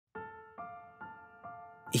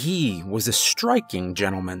He was a striking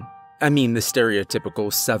gentleman. I mean the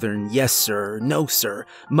stereotypical Southern yes sir, no sir,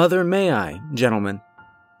 mother may I gentleman.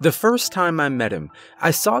 The first time I met him, I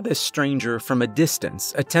saw this stranger from a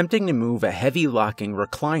distance attempting to move a heavy locking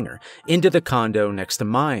recliner into the condo next to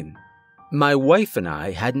mine. My wife and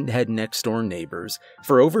I hadn't had next-door neighbors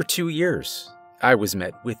for over 2 years. I was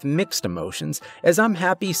met with mixed emotions, as I'm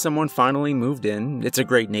happy someone finally moved in, it's a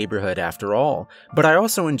great neighborhood after all, but I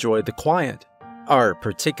also enjoyed the quiet. Our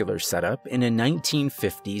particular setup in a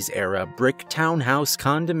 1950s-era brick townhouse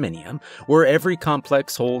condominium where every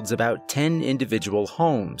complex holds about 10 individual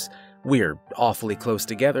homes. We're awfully close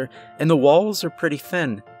together, and the walls are pretty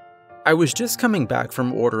thin. I was just coming back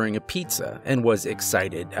from ordering a pizza and was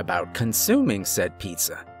excited about consuming said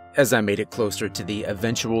pizza. As I made it closer to the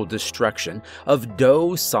eventual destruction of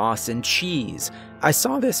dough, sauce, and cheese, I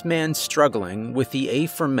saw this man struggling with the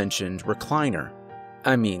aforementioned recliner.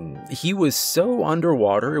 I mean, he was so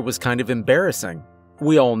underwater it was kind of embarrassing.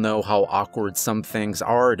 We all know how awkward some things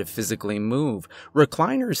are to physically move.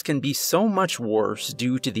 Recliners can be so much worse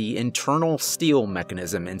due to the internal steel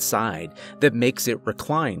mechanism inside that makes it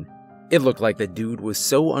recline. It looked like the dude was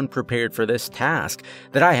so unprepared for this task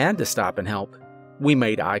that I had to stop and help. We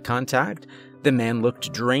made eye contact. The man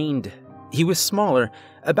looked drained. He was smaller,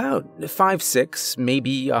 about 5'6",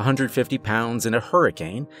 maybe 150 pounds in a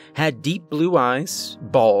hurricane, had deep blue eyes,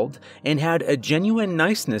 bald, and had a genuine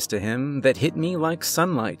niceness to him that hit me like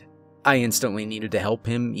sunlight. I instantly needed to help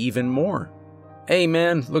him even more. "Hey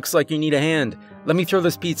man, looks like you need a hand. Let me throw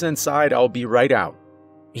this pizza inside, I'll be right out."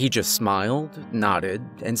 He just smiled, nodded,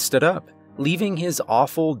 and stood up, leaving his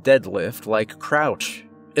awful deadlift like crouch.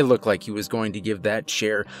 It looked like he was going to give that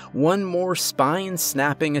chair one more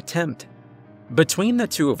spine-snapping attempt. Between the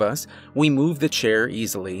two of us, we moved the chair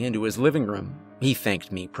easily into his living room. He thanked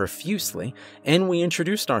me profusely, and we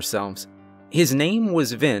introduced ourselves. His name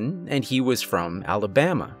was Vin, and he was from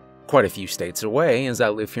Alabama, quite a few states away as I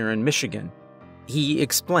live here in Michigan. He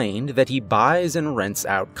explained that he buys and rents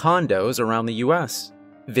out condos around the US.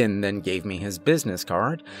 Vin then gave me his business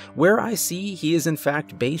card, where I see he is in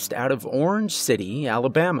fact based out of Orange City,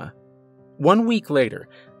 Alabama. 1 week later,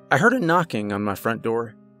 I heard a knocking on my front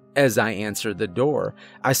door. As I answered the door,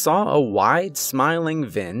 I saw a wide, smiling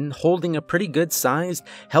Vin holding a pretty good-sized,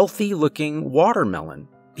 healthy-looking watermelon.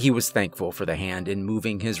 He was thankful for the hand in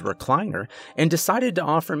moving his recliner and decided to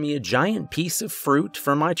offer me a giant piece of fruit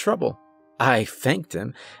for my trouble. I thanked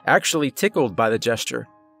him, actually tickled by the gesture.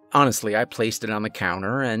 Honestly, I placed it on the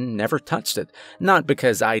counter and never touched it, not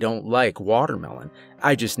because I don't like watermelon,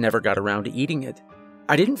 I just never got around to eating it.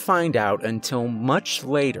 I didn't find out until much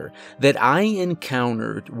later that I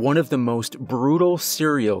encountered one of the most brutal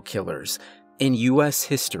serial killers in US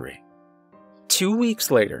history. 2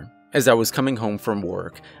 weeks later, as I was coming home from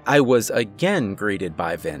work, I was again greeted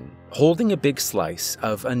by Vin, holding a big slice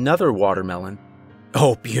of another watermelon.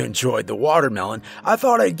 "Hope you enjoyed the watermelon. I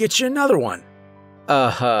thought I'd get you another one."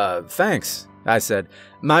 Thanks," I said.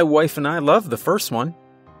 "My wife and I loved the first one."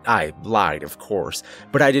 I lied, of course,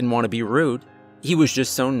 but I didn't want to be rude. He was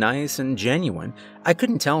just so nice and genuine, I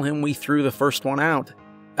couldn't tell him we threw the first one out.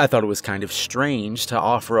 I thought it was kind of strange to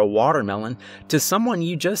offer a watermelon to someone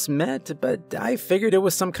you just met, but I figured it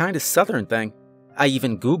was some kind of Southern thing. I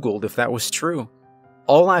even Googled if that was true.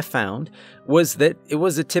 All I found was that it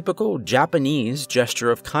was a typical Japanese gesture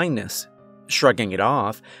of kindness. Shrugging it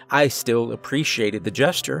off, I still appreciated the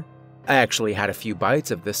gesture. I actually had a few bites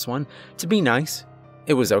of this one to be nice.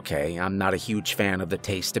 It was okay, I'm not a huge fan of the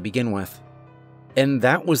taste to begin with. And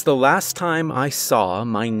that was the last time I saw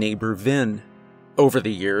my neighbor Vin. Over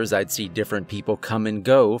the years, I'd see different people come and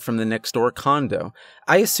go from the next door condo.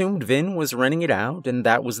 I assumed Vin was renting it out, and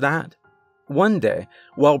that was that. One day,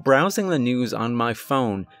 while browsing the news on my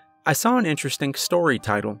phone, I saw an interesting story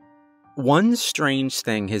title. "One strange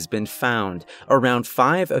thing has been found around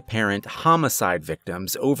 5 apparent homicide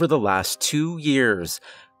victims over the last 2 years.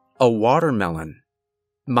 A watermelon."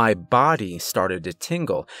 My body started to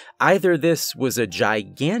tingle. Either this was a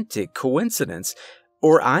gigantic coincidence,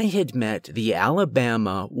 or I had met the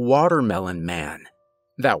Alabama Watermelon Man.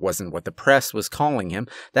 That wasn't what the press was calling him.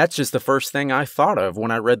 That's just the first thing I thought of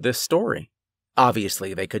when I read this story.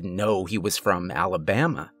 Obviously, they couldn't know he was from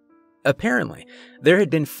Alabama. Apparently, there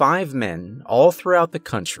had been 5 men all throughout the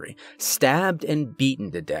country stabbed and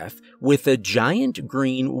beaten to death with a giant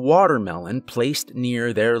green watermelon placed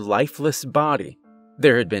near their lifeless body.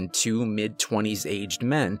 There had been 2 mid-20s aged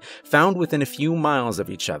men found within a few miles of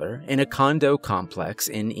each other in a condo complex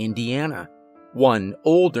in Indiana. One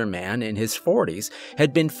older man in his 40s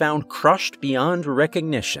had been found crushed beyond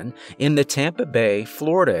recognition in the Tampa Bay,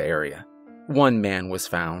 Florida area. One man was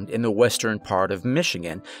found in the western part of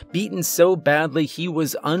Michigan, beaten so badly he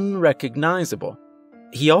was unrecognizable.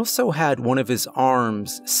 He also had one of his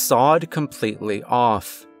arms sawed completely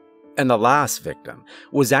off. And the last victim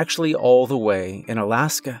was actually all the way in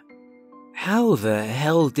Alaska. How the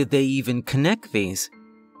hell did they even connect these?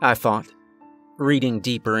 I thought. Reading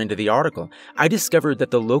deeper into the article, I discovered that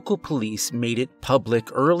the local police made it public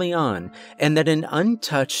early on and that an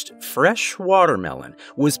untouched, fresh watermelon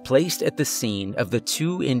was placed at the scene of the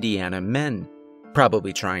two Indiana men,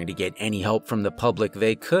 probably trying to get any help from the public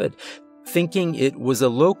they could, thinking it was a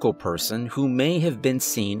local person who may have been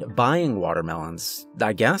seen buying watermelons,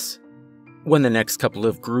 I guess. When the next couple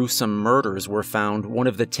of gruesome murders were found, one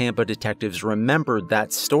of the Tampa detectives remembered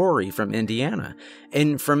that story from Indiana,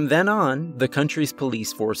 and from then on, the country's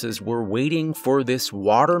police forces were waiting for this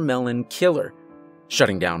watermelon killer.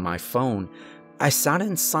 Shutting down my phone, I sat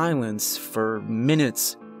in silence for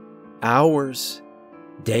minutes, hours,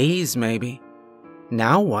 days maybe.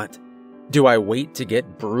 Now what? Do I wait to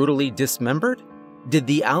get brutally dismembered? Did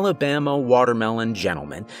the Alabama watermelon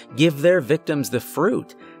gentlemen give their victims the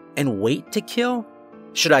fruit and wait to kill?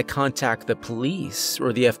 Should I contact the police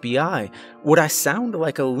or the FBI? Would I sound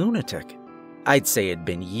like a lunatic? I'd say it'd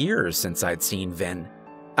been years since I'd seen Vin.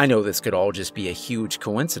 I know this could all just be a huge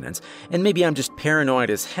coincidence, and maybe I'm just paranoid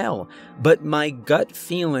as hell, but my gut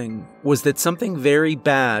feeling was that something very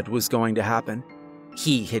bad was going to happen.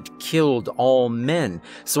 He had killed all men,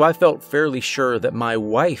 so I felt fairly sure that my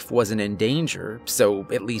wife wasn't in danger, so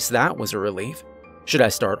at least that was a relief. Should I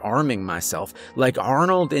start arming myself like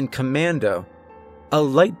Arnold in Commando? A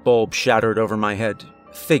light bulb shattered over my head,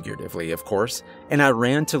 figuratively of course, and I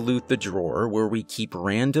ran to loot the drawer where we keep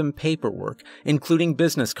random paperwork, including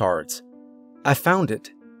business cards. I found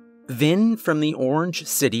it. Vin from the Orange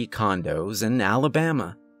City condos in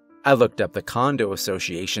Alabama. I looked up the condo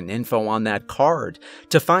association info on that card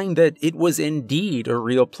to find that it was indeed a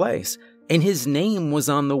real place, and his name was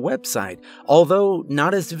on the website, although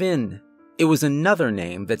not as Vin. It was another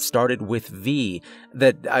name that started with V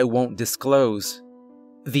that I won't disclose.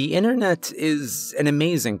 The internet is an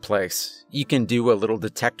amazing place. You can do a little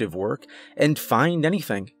detective work and find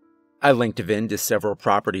anything. I linked Vin to several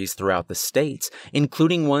properties throughout the states,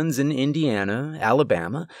 including ones in Indiana,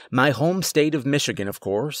 Alabama, my home state of Michigan, of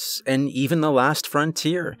course, and even the last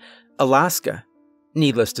frontier, Alaska.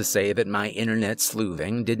 Needless to say that my internet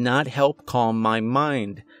sleuthing did not help calm my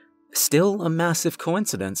mind. Still a massive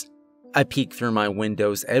coincidence. I peeked through my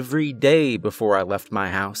windows every day before I left my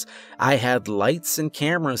house. I had lights and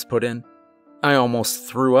cameras put in. I almost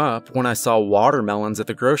threw up when I saw watermelons at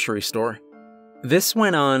the grocery store. This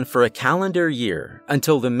went on for a calendar year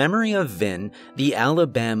until the memory of Vin, the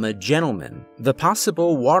Alabama gentleman, the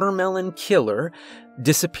possible watermelon killer,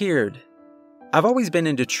 disappeared. I've always been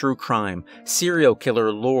into true crime, serial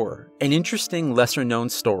killer lore, and interesting lesser-known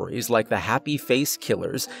stories like the Happy Face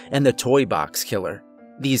Killers and the Toy Box Killer.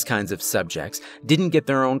 These kinds of subjects didn't get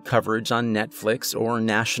their own coverage on Netflix or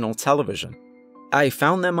national television. I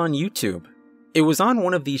found them on YouTube. It was on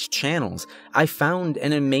one of these channels I found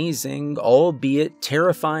an amazing, albeit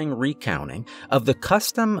terrifying recounting of the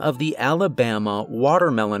custom of the Alabama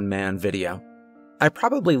Watermelon Man video. I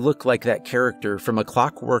probably look like that character from A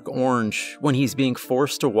Clockwork Orange when he's being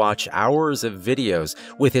forced to watch hours of videos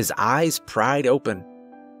with his eyes pried open.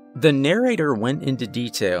 The narrator went into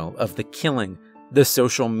detail of the killing, the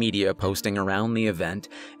social media posting around the event,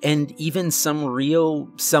 and even some real,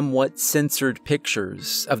 somewhat censored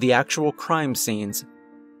pictures of the actual crime scenes.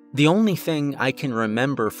 The only thing I can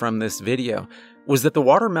remember from this video was that the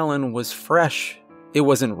watermelon was fresh. It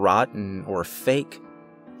wasn't rotten or fake.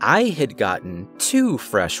 I had gotten 2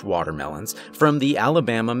 fresh watermelons from the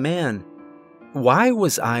Alabama man. Why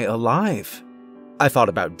was I alive? I thought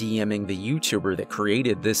about DMing the YouTuber that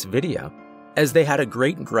created this video, as they had a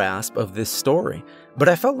great grasp of this story, but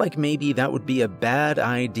I felt like maybe that would be a bad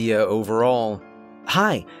idea overall.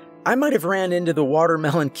 Hi, I might have ran into the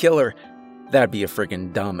watermelon killer. That'd be a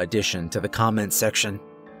friggin' dumb addition to the comment section.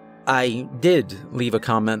 I did leave a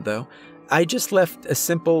comment though. I just left a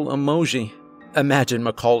simple emoji. Imagine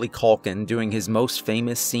Macaulay Culkin doing his most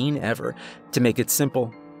famous scene ever to make it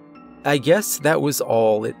simple. I guess that was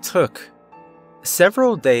all it took.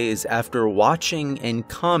 Several days after watching and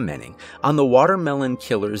commenting on the Watermelon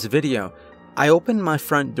Killer's video, I opened my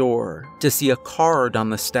front door to see a card on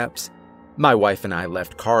the steps. My wife and I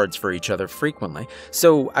left cards for each other frequently,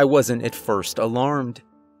 so I wasn't at first alarmed.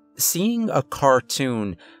 Seeing a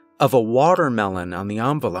cartoon of a watermelon on the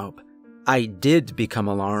envelope, I did become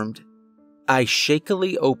alarmed. I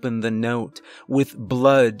shakily opened the note with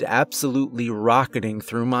blood absolutely rocketing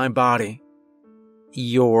through my body.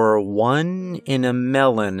 "You're one in a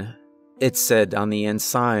melon," it said on the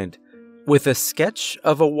inside, with a sketch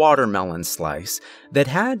of a watermelon slice that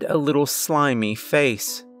had a little slimy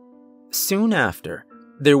face. Soon after,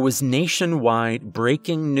 there was nationwide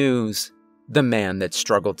breaking news. The man that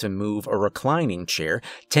struggled to move a reclining chair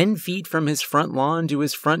 10 feet from his front lawn to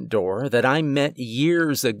his front door that I met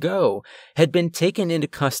years ago had been taken into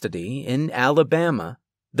custody in Alabama.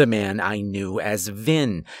 The man I knew as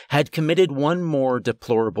Vin had committed one more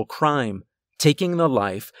deplorable crime, taking the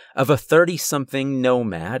life of a 30-something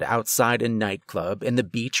nomad outside a nightclub in the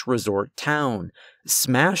beach resort town.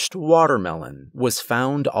 Smashed watermelon was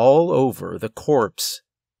found all over the corpse.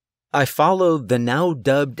 I followed the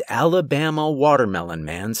now-dubbed Alabama Watermelon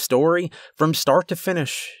Man story from start to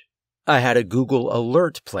finish. I had a Google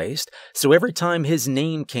alert placed, so every time his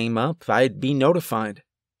name came up, I'd be notified.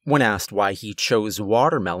 When asked why he chose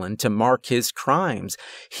watermelon to mark his crimes,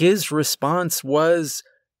 his response was,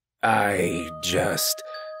 "I just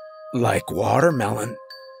like watermelon."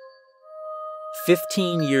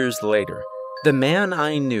 15 years later, the man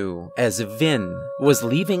I knew as Vin was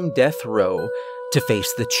leaving death row to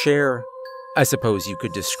face the chair. I suppose you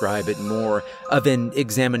could describe it more of an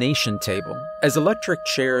examination table, as electric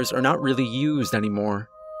chairs are not really used anymore.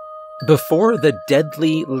 Before the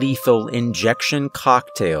deadly lethal injection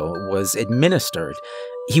cocktail was administered,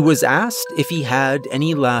 he was asked if he had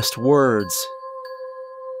any last words.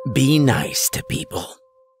 "Be nice to people."